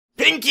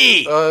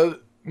Pinky!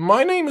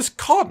 My name is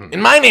Cotton.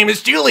 And my name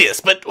is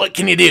Julius, but what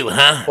can you do,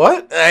 huh?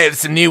 What? I have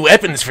some new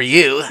weapons for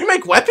you. You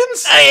make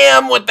weapons? I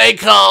am what they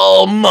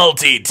call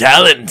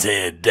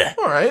multi-talented.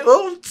 Alright,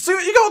 well, let's see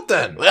what you got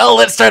then. Well,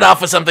 let's start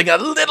off with something a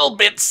little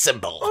bit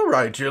simple.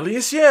 Alright,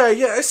 Julius, yeah,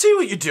 I see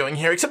what you're doing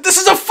here, except this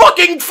is a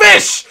fucking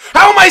fish!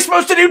 How am I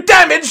supposed to do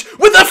damage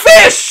with a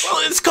fish?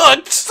 Well, it's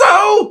cooked.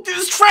 So?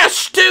 It's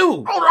fresh,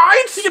 too.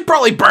 Alright. You could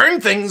probably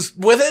burn things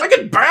with it. I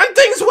could burn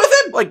things with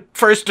it? Like,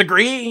 first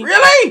degree.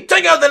 Really?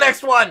 Take out the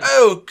next one.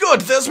 Oh,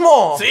 good, there's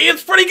more. See,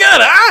 it's pretty good,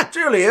 huh?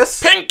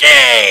 Julius. Pinky!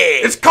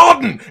 It's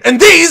Cotton, and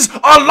these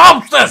are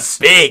lobsters!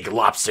 Big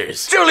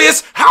lobsters.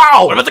 Julius,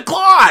 how? What about the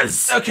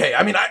claws? Okay,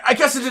 I mean, I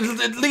guess it is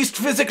at least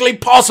physically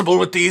possible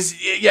with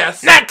these,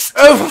 yes. Next!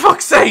 Oh, for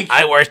fuck's sake!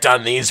 I worked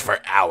on these for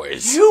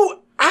hours. You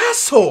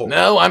asshole!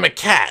 No, I'm a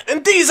cat.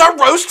 And these are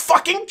roast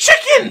fucking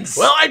chickens!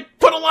 Well, I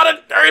put a lot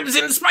of herbs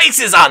and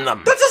spices on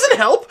them. That doesn't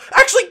help.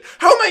 Actually,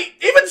 how am I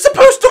even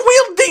supposed to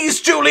wield these,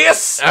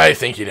 Julius? I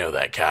think you know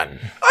that, Cotton.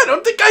 I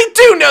don't think I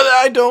do know that.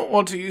 I don't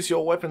want to use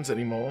your weapons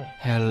anymore.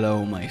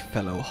 Hello, my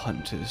fellow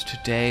hunters.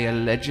 Today a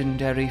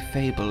legendary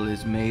fable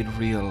is made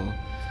real.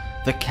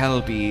 The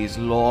Kelbi's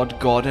Lord,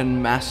 God,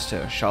 and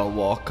Master shall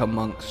walk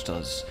amongst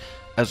us,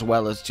 as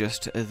well as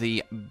just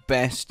the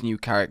best new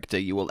character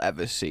you will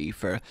ever see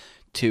for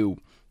 2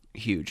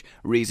 huge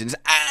reasons.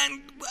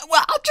 And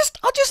well, I'll just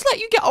let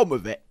you get on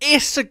with it.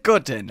 It's a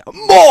good one.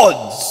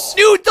 Mods!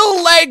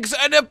 Noodle legs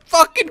and a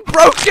fucking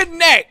broken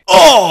neck.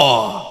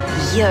 Oh!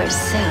 You're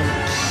so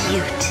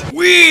cute.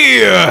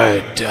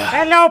 Weird.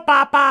 Hello,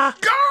 Papa.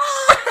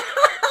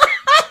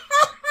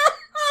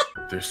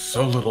 There's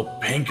so little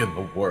pink in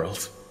the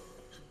world.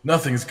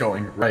 Nothing's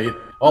going right.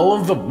 All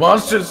of the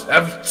monsters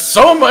have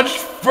so much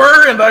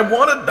fur and I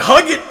want to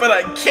hug it, but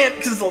I can't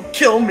because they'll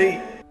kill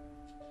me.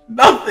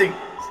 Nothing's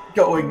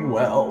going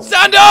well.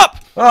 Stand up!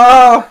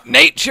 Ah!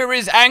 Nature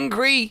is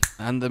angry,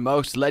 and the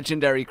most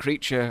legendary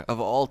creature of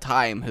all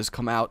time has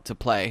come out to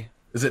play.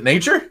 Is it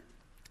nature?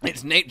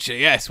 It's nature,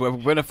 yes. We're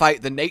gonna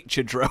fight the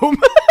nature drone.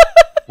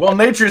 Well,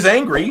 nature's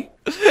angry,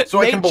 so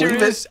I can believe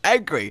Nature it. is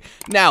angry.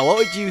 Now, what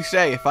would you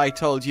say if I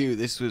told you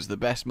this was the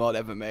best mod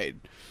ever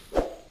made?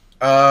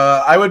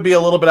 I would be a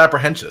little bit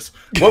apprehensive.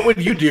 What would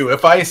you do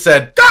if I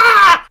said,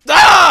 ah!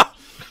 Ah!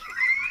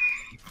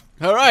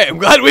 Alright, I'm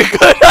glad we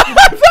could have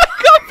that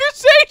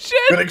conversation!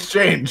 Good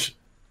exchange.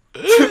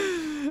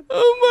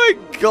 Oh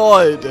my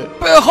god.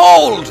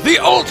 Behold, the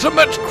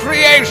ultimate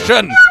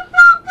creation!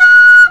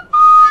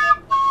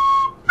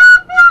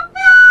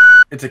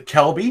 It's a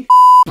Kelbi.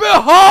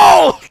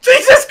 Behold!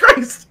 Jesus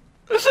Christ!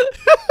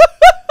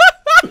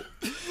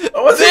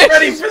 I wasn't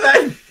ready for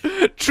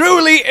that.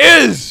 Truly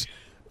is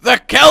the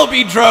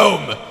Kelbi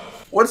drone!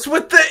 What's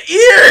with the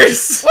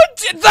ears?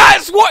 What?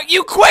 That's what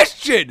you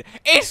question!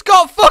 It's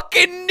got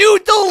fucking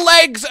noodle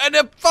legs and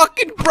a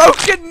fucking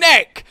broken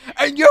neck!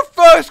 And your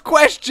first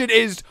question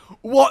is,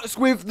 what's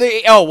with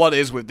the... Oh, what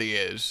is with the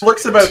ears?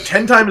 Looks about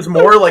 10 times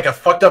more like a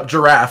fucked up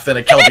giraffe than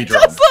a Kelbi It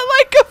drone. does look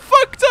like a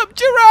fucked up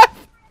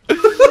giraffe!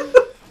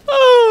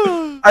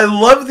 Oh. I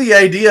love the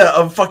idea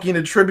of fucking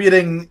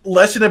attributing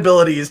lesson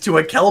abilities to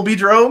a Kelbi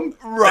drone.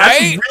 Right?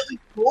 That's really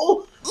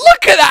cool.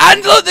 Look at that!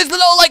 And look, there's a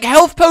little, like,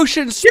 health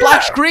potion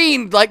splash Yeah.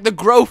 green, like the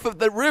growth of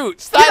the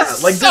roots. That's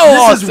Yeah, like so this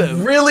awesome! is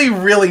really,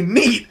 really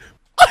neat.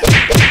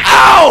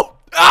 Ow!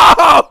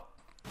 Ow!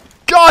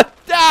 God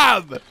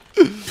damn!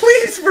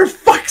 Please, for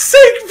fuck's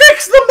sake,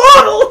 fix the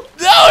model!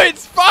 No,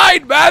 it's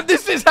fine, man!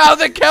 This is how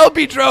the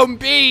Kelbi drone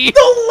be!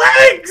 The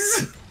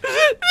legs!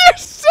 They're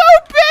so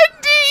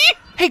bendy!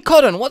 Hey,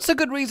 Cotton, what's a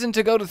good reason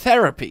to go to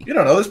therapy? You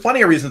don't know, there's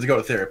plenty of reasons to go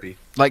to therapy.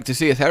 Like to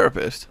see a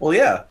therapist? Well,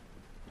 yeah.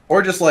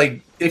 Or just,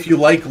 like, if you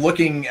like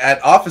looking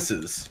at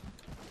offices.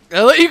 I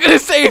thought you were gonna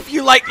say if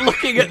you like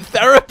looking at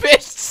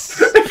therapists.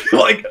 If you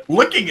like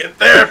looking at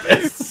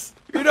therapists.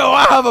 You know,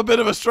 I have a bit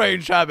of a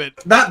strange habit.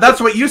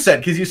 That's what you said,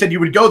 because you said you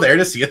would go there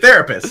to see a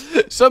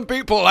therapist. Some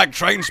people like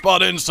train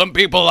spotting, some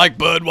people like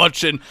bird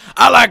watching.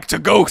 I like to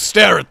go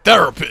stare at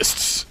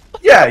therapists.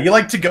 Yeah, you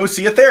like to go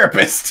see a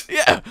therapist.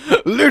 Yeah,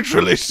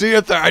 literally see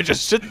it there. I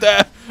just sit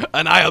there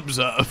and I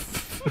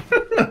observe.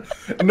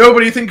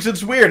 Nobody thinks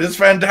it's weird. It's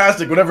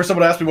fantastic. Whenever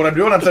someone asks me what I'm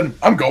doing, I'm saying,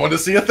 I'm going to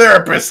see a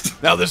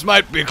therapist. Now, this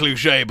might be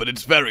cliche, but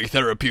it's very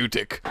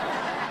therapeutic.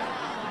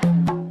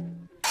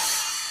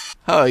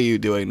 How are you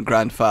doing,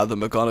 Grandfather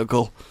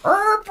McGonagall?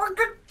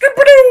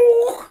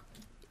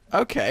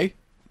 Okay.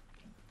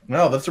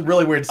 No, that's a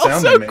really weird sound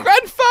Also, they make.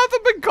 Grandfather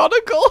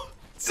McGonagall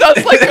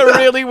sounds like a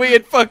really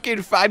weird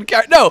fucking fan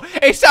character. No,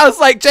 it sounds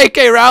like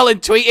J.K. Rowling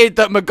tweeted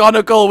that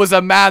McGonagall was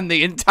a man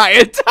the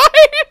entire time.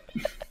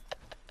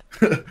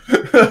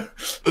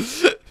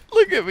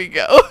 Look at me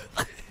go.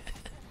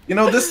 You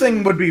know, this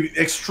thing would be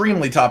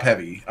extremely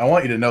top-heavy. I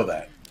want you to know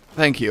that.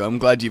 Thank you. I'm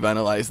glad you've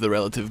analyzed the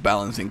relative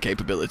balancing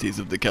capabilities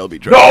of the Kelbi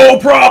drone. No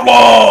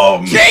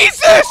problem!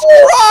 Jesus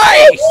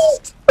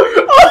Christ!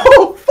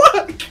 Oh,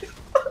 fuck!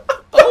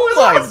 Oh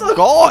my awesome.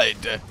 god!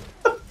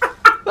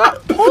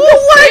 That poor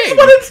Legs thing.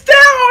 when it's down!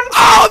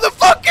 Oh, the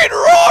fucking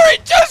roar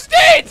it just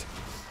did!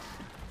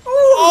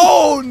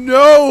 Oh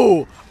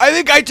no! I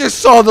think I just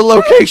saw the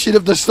location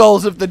of the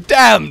souls of the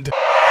damned.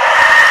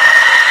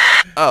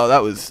 Oh,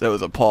 that was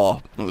a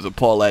poor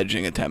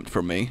ledging attempt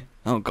from me.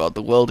 Oh god,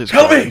 the world is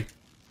growing.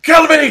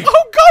 Kelbi!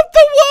 Oh god,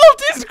 the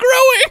world is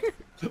growing!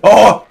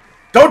 Oh,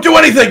 don't do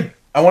anything!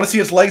 I want to see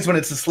its legs when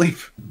it's asleep.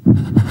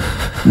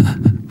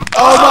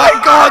 Oh my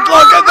god,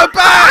 look at the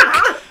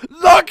back!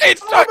 Look,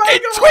 it's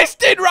fucking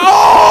twisted!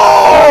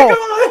 Oh!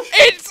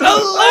 It's a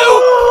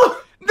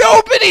loop!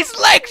 Nobody's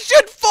legs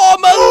should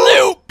form a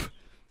loop!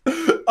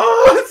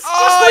 Oh, it's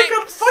just like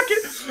a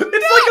fucking...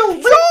 It's like a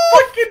little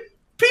fucking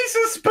piece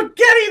of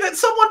spaghetti that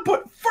someone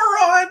put fur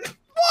on!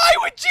 Why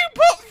would you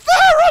put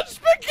fur on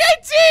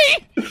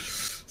spaghetti?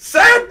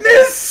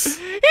 Sadness!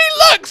 He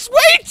looks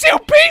way too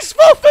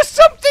peaceful for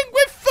something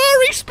with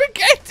furry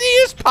spaghetti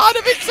as part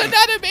of its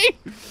anatomy!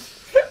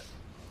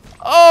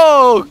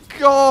 Oh,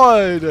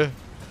 God!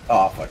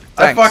 Oh, fuck. Thanks,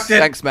 I fucked it.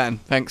 Thanks, man.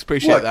 Thanks,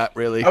 appreciate that,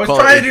 really. I was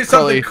trying to do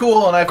something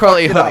cool and I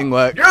fucked it up.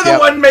 Work. You're the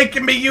one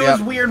making me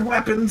use weird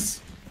weapons.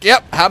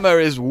 Yep, hammer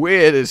is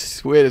weird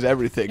as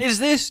everything. Is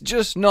this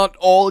just not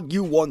all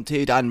you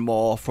wanted and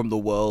more from the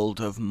world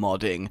of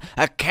modding?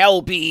 A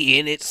Kelbi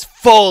in its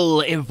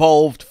full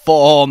evolved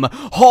form,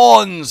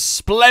 horns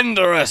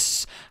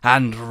splendorous,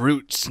 and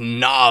roots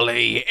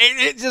gnarly.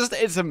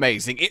 It's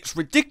amazing. It's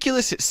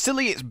ridiculous, it's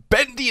silly, it's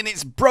bendy, and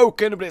it's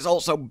broken, but it's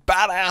also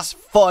badass,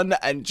 fun,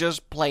 and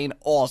just plain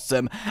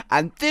awesome.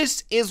 And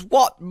this is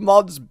what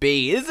mods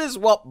be. This is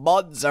what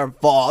mods are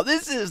for.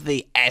 This is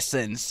the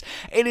essence.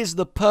 It is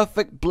the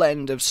perfect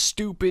blend of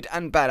stupid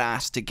and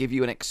badass to give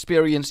you an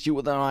experience you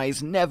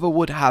otherwise never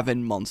would have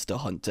in Monster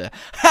Hunter.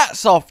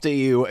 Hats off to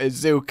you,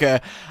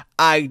 Azuka.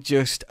 I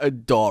just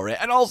adore it.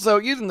 And also,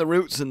 using the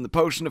roots and the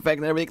potion effect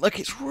and everything, look,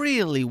 it's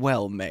really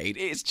well made.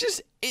 It's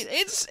just,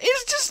 it's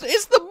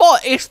the mod.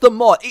 It's the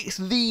mod. It's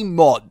the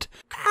mod.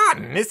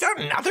 Cotton, is there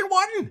another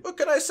one? What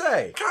can I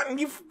say? Cotton,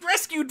 you've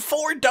rescued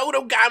 4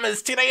 Dodo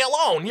Gammas today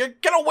alone. You're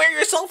gonna wear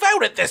yourself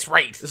out at this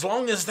rate. As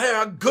long as there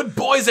are good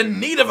boys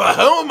in need of a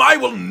home, I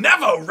will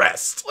never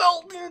rest.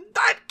 Well, in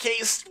that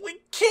case, we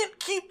can't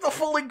keep the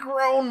fully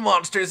grown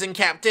monsters in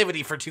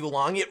captivity for too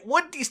long. It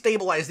would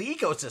destabilize the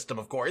ecosystem,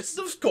 of course.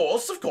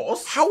 Of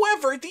course.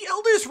 However, the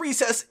Elder's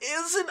Recess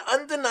is an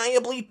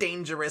undeniably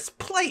dangerous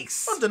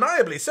place.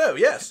 Undeniably so,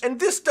 yes. And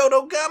this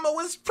Dodo Gamma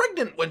was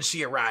pregnant when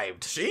she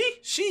arrived.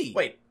 She.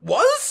 Wait,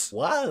 was?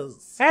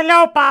 Was.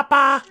 Hello,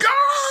 Papa.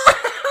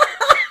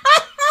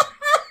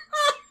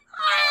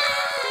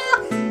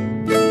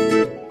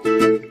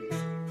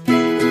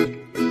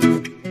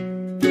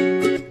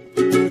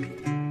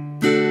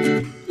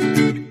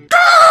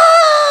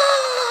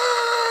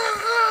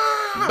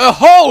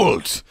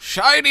 Behold!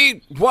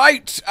 Shiny,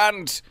 white,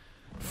 and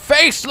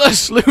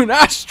faceless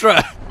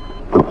Lunastra!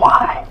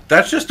 Why?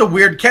 That's just a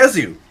weird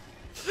Kezu.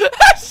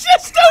 That's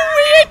just a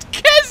weird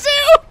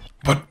Kezu!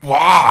 But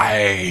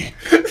why?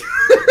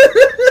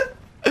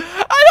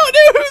 I don't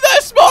know who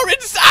that's more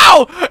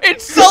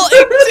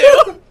insulting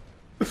to!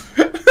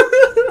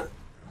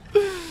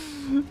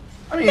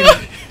 I mean,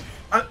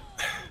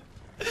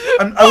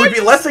 I would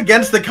be less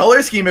against the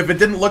color scheme if it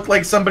didn't look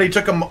like somebody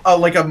took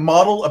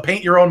a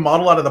paint-your-own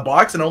model out of the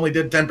box and only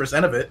did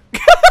 10% of it.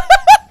 What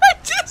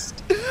is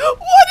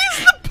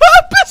the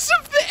purpose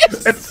of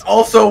this? It's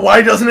also,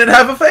 why doesn't it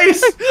have a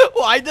face?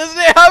 Why doesn't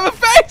it have a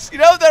face? You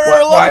know, there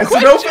are a lot of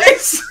questions. Why is there no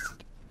face?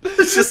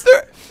 It's just...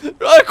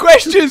 There are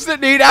questions that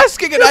need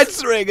asking and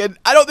answering, and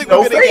I don't think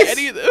we're going to get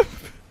any of them.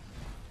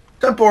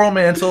 Temporal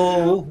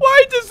mantle.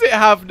 Why does it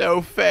have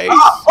no face?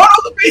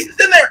 Oh, the face is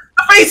in there!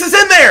 The face is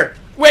in there!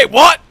 Wait,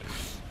 what?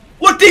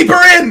 Look deeper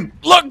in!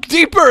 Look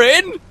deeper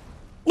in?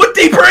 Look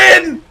deeper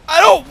in! I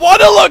don't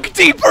want to look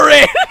deeper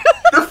in!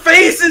 The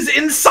face is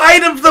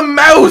inside of the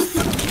mouth!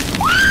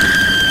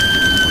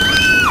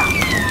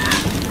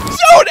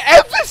 Don't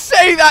ever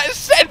say that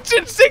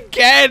sentence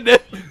again!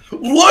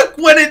 Look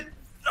when it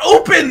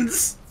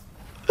opens!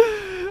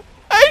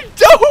 I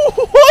don't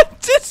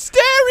want to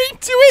stare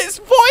into its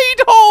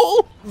void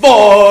hole!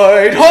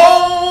 Void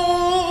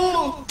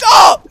hole!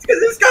 Stop! Because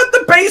it's got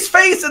the base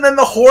face and then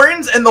the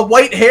horns and the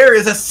white hair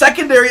is a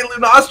secondary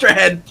Lunastra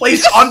head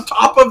placed on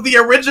top of the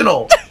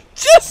original.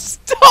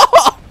 Just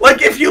stop!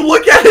 Like if you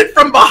look at it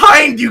from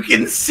behind, you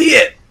can see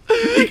it.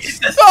 It's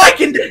the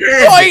second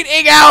head.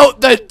 Pointing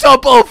out the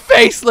double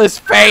faceless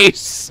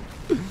face!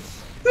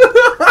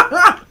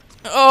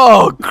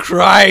 Oh,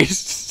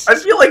 Christ. I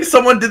feel like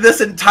someone did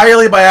this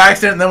entirely by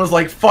accident and then was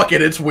like, fuck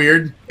it, it's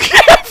weird.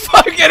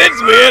 Fuck it,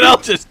 it's weird.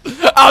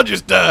 I'll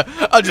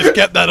just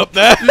get that up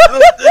there.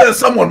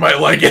 Someone might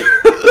like it.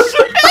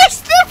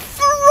 It's the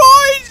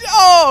Freud.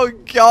 Oh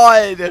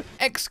God.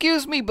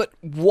 Excuse me, but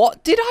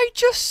what did I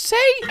just say?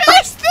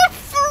 It's the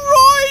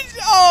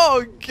Freud.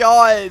 Oh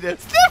God.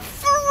 It's the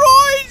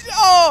Freud.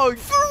 Oh,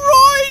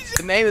 Freud.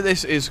 The name of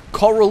this is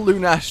Coral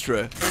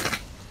Lunastra.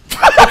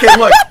 Okay,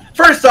 look.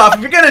 First off,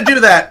 if you're gonna do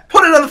that,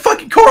 put it on the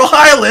fucking Coral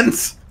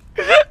Highlands.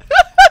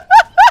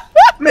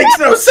 Makes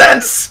no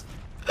sense.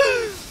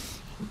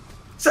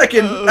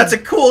 Second, that's a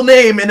cool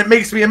name, and it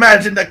makes me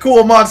imagine a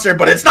cool monster,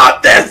 but it's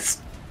not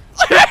this.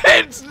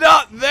 It's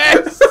not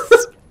this.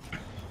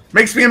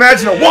 Makes me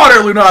imagine a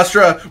water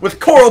Lunastra with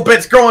coral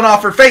bits growing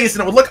off her face,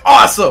 and it would look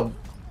awesome.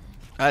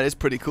 That is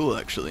pretty cool,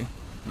 actually.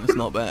 That's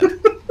not bad.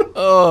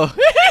 Oh,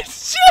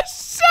 it's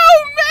just so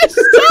messed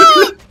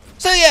up!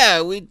 So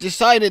yeah, we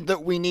decided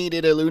that we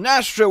needed a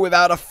Lunastra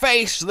without a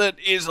face that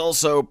is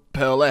also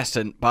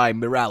pearlescent by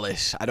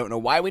Miralis. I don't know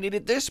why we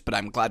needed this, but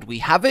I'm glad we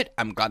have it.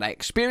 I'm glad I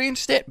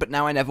experienced it, but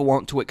now I never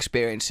want to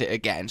experience it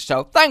again.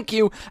 So thank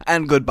you,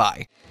 and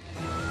goodbye.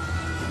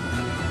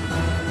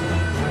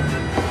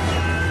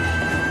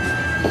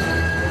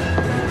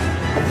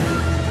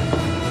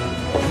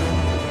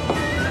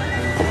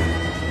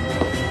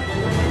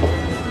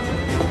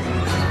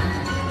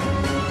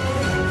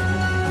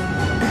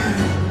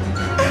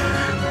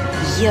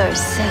 You're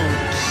so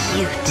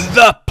cute.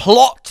 The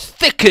plot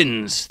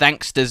thickens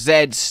thanks to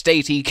Zed's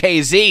Statey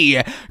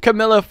KZ,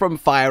 Camilla from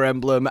Fire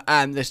Emblem,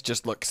 and this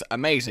just looks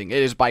amazing.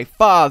 It is by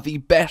far the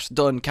best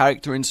done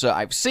character insert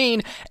I've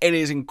seen. It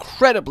is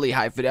incredibly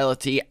high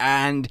fidelity,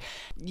 and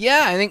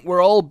yeah, I think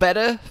we're all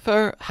better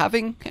for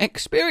having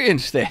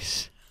experienced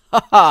this.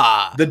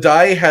 Haha. The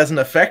dye has an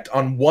effect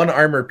on one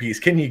armor piece.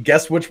 Can you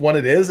guess which one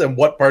it is and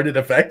what part it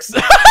affects?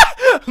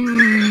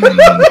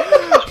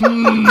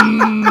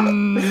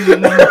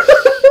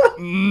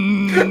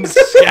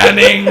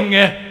 Scanning.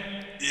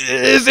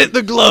 Is it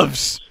the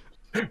gloves?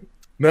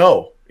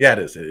 No. Yeah, it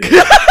is.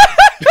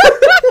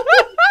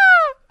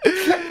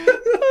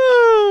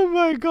 Oh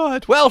my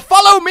god. Well,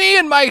 follow me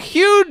and my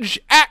huge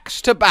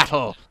axe to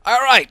battle.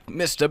 Alright,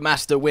 Mr.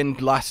 Master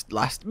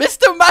Windlaster.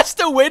 Mr.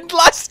 Master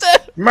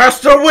Windlaster?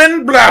 Master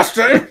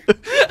Windblaster!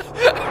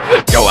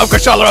 Go, I'm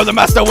Kushala, I'm the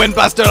Master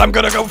Windblaster, I'm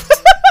gonna go...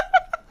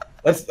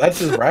 That's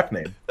his rap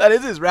name. That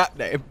is his rap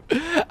name.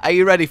 Are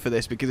you ready for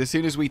this? Because as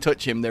soon as we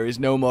touch him, there is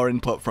no more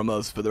input from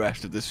us for the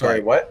rest of the story.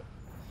 Sorry, what?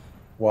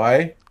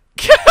 Why?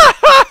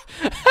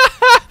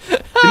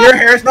 Your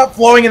hair's not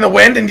flowing in the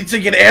wind and so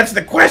you can answer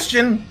the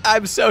question?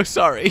 I'm so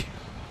sorry.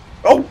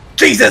 Oh,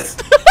 Jesus!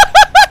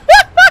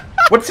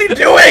 What's he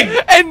doing?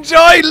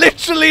 Enjoy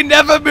literally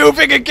never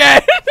moving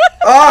again.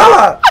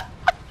 Ah!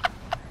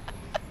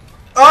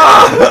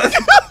 Ah!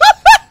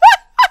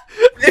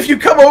 If you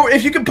come over,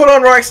 if you can put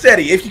on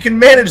Rocksteady, if you can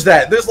manage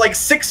that, there's like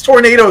 6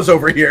 tornadoes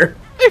over here.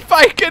 If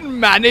I can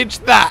manage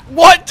that,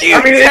 what do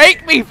you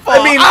take me for?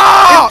 I mean,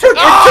 oh, it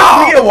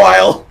took me a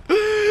while.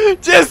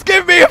 Just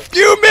give me a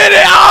few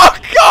minutes. Oh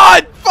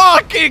God,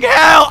 fucking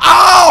hell!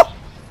 Oh!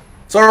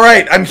 It's all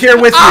right. I'm here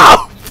with you.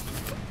 Oh!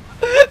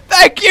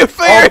 Thank you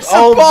for your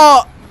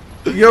support.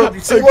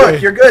 See,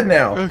 look, you're good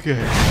now. Okay.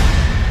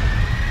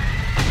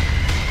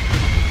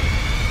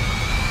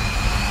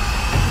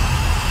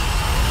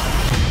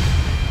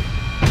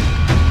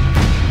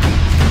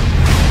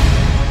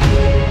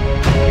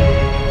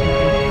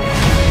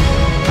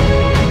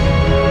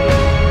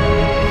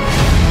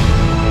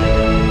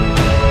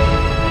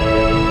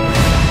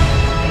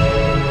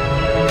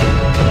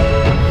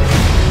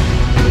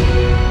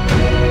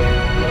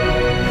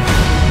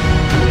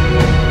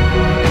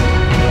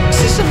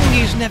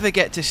 Never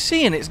get to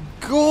see, and it's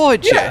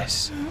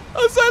gorgeous. Yeah.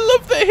 Also, I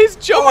love that his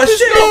jump is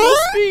normal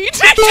speed. It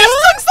just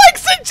looks like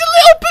such a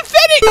little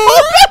pathetic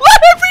Bella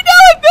every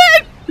now and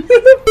then.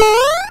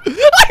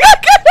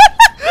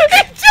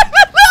 It's just a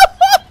little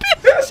hopping.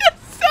 It's just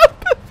so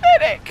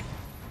pathetic.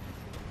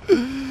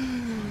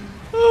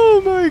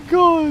 Oh my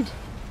god.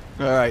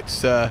 All right,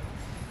 sir,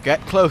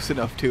 get close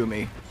enough to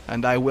me,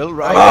 and I will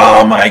ride.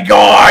 Oh my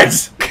god!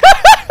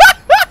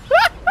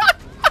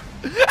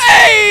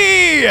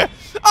 Hey!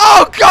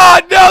 Oh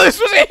god, no, this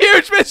was a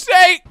huge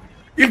mistake!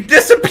 You've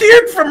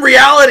disappeared from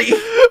reality!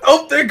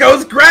 Oh, there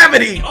goes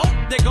gravity! Oh,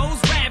 there goes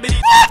gravity!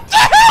 What the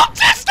hell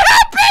just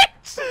happened?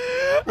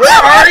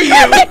 Where are you?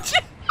 I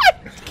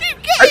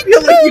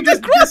feel like you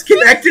just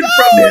disconnected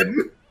from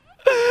him.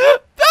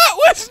 That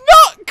was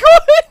not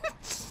good!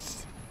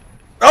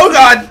 Oh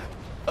god!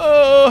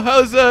 Oh,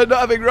 how's not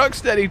having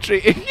Rocksteady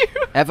treating you?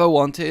 Ever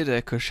wanted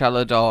a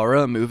Kushala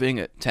Daora moving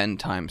at 10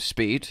 times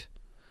speed?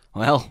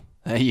 Well,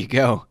 there you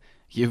go.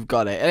 You've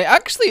got it. And it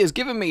actually has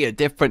given me a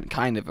different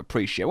kind of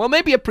appreciation. Well,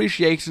 maybe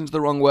appreciation's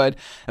the wrong word,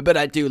 but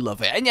I do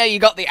love it. And yeah, you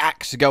got the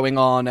axe going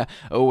on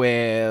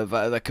with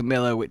the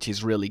Camilla, which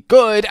is really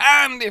good.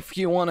 And if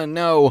you want to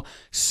know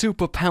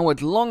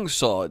super-powered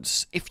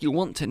longswords, if you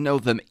want to know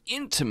them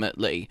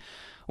intimately,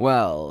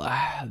 well,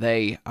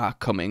 they are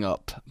coming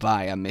up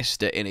via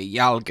Mr.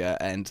 Inuyalga,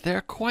 and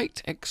they're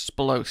quite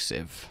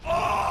explosive.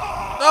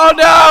 Oh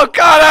no,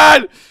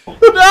 Conan! No,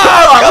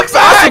 it looks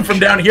back! awesome from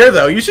down here,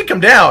 though. You should come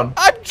down.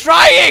 I'm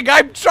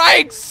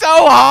trying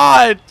so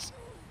hard!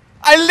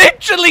 I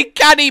literally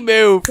can't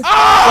move!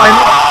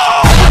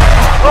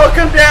 Oh,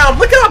 come down!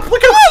 Look up!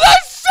 Look up! Oh,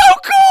 that's so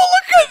cool!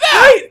 Look at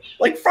that! Right!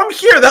 Like, from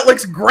here, that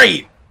looks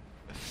great!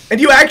 And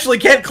you actually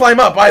can't climb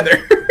up,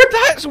 either.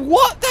 That's...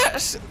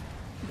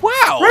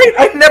 Wow! Right?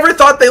 I never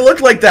thought they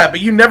looked like that, but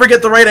you never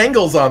get the right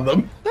angles on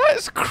them.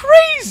 That's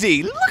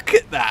crazy! Look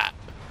at that!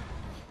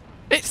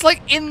 It's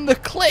like in the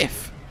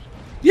cliff.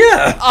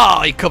 Yeah.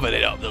 Oh, he covered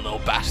it up, the little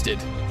bastard.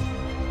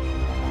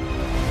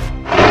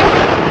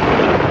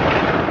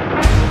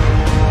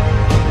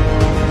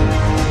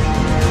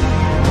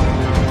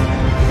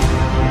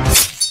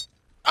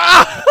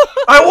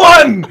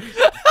 done!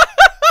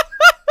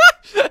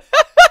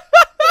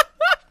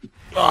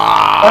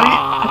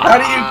 How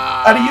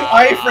do you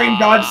iframe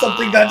dodge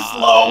something that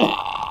slow?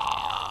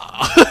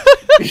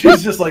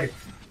 He's just like,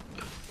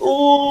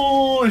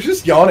 oh, he's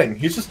just yawning.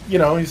 He's just, you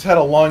know, he's had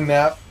a long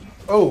nap.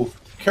 Oh,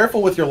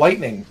 careful with your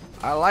lightning.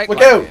 I like Look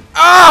lightning.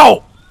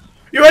 out! Ow!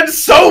 You had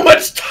so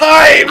much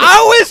time!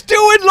 I was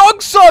doing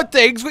longsword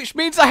things, which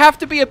means I have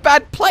to be a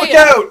bad player. Look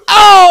out!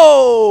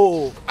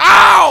 Oh!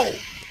 Ow!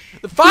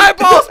 The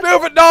fireballs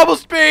move at normal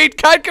speed.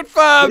 Can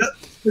confirm.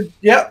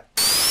 Yep.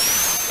 You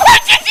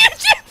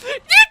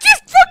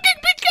just fucking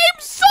became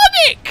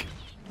Sonic!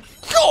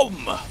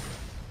 Come!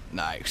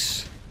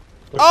 Nice.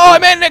 Oh, I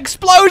made an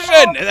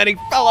explosion! And then he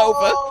fell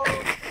over.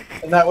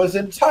 And that was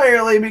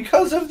entirely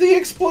because of the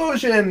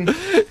explosion.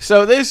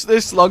 So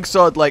this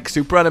longsword, like,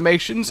 super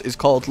animations is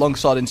called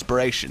longsword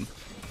inspiration.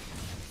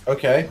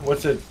 Okay,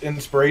 what's it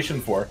inspiration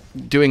for?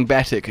 Doing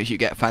better because you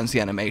get fancy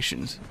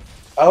animations.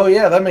 Oh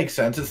yeah, that makes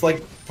sense. It's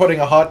like putting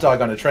a hot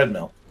dog on a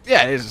treadmill.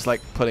 Yeah, it is. It's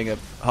like putting a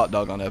hot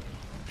dog on a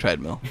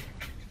treadmill.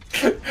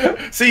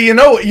 See, you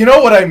know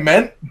what I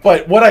meant,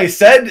 but what I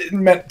said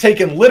meant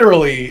taken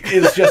literally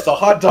is just a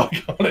hot dog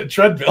on a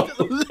treadmill.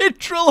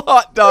 Literal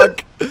hot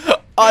dog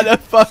on a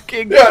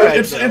fucking Yeah,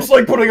 treadmill. it's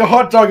like putting a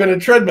hot dog on a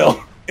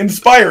treadmill.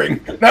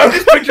 Inspiring. Now I'm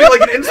just picturing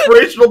like an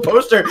inspirational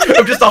poster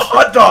of just a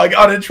hot dog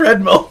on a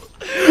treadmill.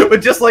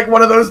 But just like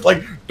one of those,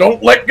 like,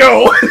 don't let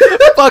go.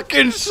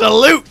 Fucking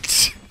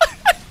salute!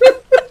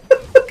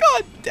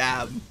 God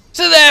damn.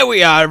 So there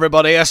we are,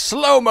 everybody. A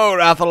slow-mo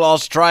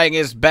Rathalos trying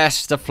his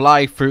best to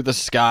fly through the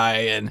sky,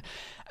 and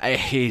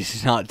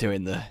he's not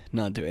doing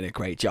a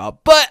great job.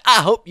 But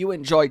I hope you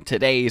enjoyed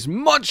today's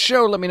mod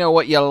show. Let me know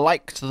what you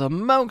liked the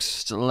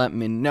most. Let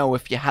me know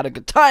if you had a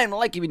good time.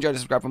 Like if you enjoyed,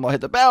 subscribe for more,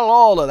 hit the bell,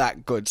 all of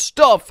that good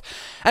stuff.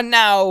 And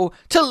now,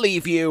 to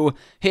leave you,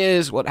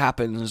 here's what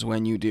happens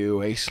when you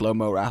do a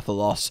slow-mo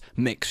Rathalos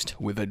mixed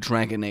with a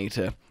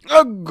Dragonator.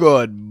 A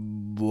goodbye.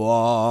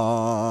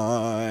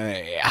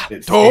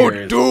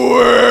 Don't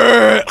do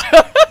it!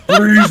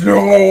 Please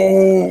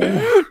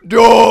no!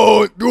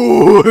 Don't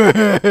do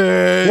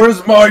it!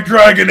 Where's my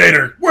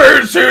Dragonator?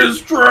 Where's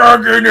his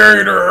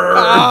Dragonator?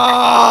 Look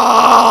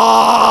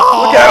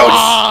out!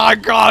 I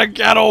gotta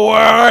get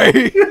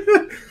away!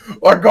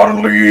 I gotta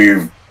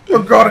leave!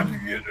 I gotta...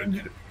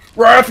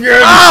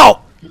 Rathian!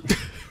 Ow!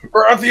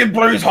 Rathian,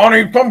 please,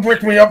 honey, come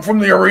pick me up from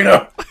the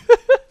arena!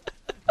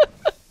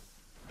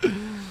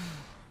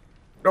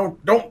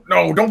 Don't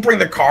bring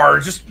the car.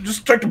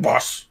 Just take the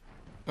bus.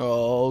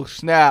 Oh,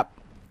 snap.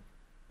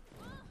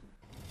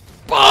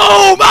 Boom!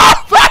 Oh,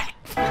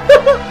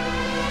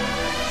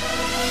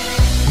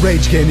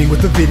 Rage Gaming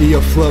with the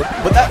video float.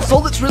 But that's all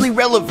that's really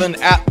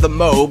relevant at the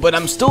mo, but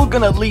I'm still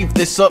gonna leave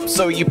this up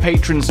so you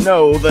patrons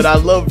know that I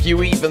love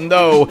you even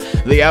though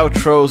the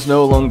outro's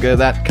no longer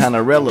that kind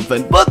of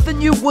relevant. But the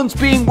new one's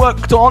being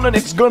worked on and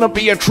it's gonna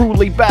be a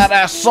truly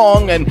badass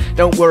song, and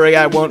don't worry,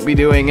 I won't be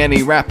doing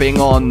any rapping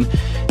on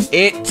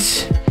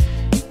it.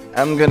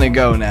 I'm gonna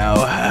go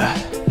now.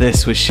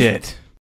 This was shit.